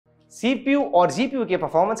CPU और GPU के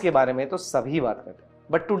performance के बारे में तो सभी बात करते हैं,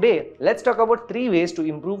 but today let's talk about 3 ways to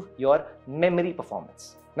improve your memory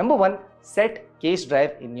performance. Number 1, set cache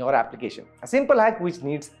drive in your application. A simple hack which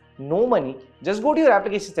needs no money. Just go to your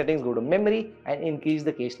application settings, go to memory and increase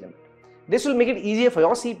the cache limit. This will make it easier for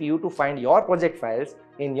your CPU to find your project files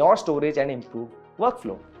in your storage and improve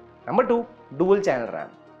workflow. Number 2, dual channel RAM.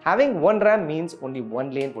 Having one RAM means only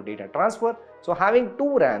one lane for data transfer, so having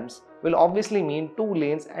two RAMs will obviously mean two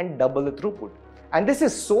lanes and double the throughput. And this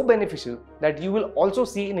is so beneficial that you will also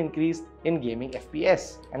see an increase in gaming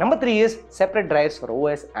FPS. And number 3 is separate drives for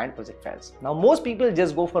OS and project files. Now most people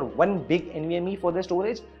just go for one big NVMe for their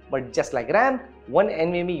storage, but just like RAM, one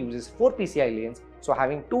NVMe uses 4 PCI lanes, so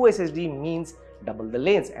having two SSD means double the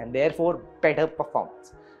lanes and therefore better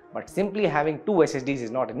performance. But simply having two SSDs is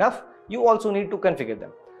not enough, you also need to configure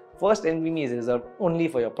them. First, NVMe is reserved only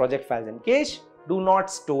for your project files and cache. Do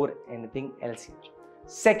not store anything else here.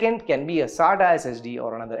 Second can be a SATA SSD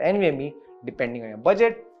or another NVMe depending on your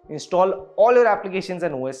budget. Install all your applications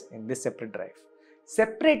and OS in this separate drive.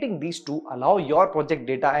 Separating these two allow your project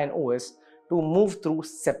data and OS to move through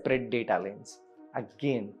separate data lanes,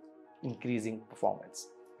 again increasing performance.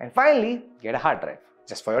 And finally, get a hard drive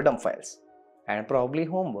just for your dump files and probably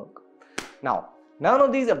homework. Now, none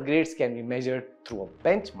of these upgrades can be measured through a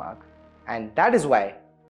benchmark, and that is why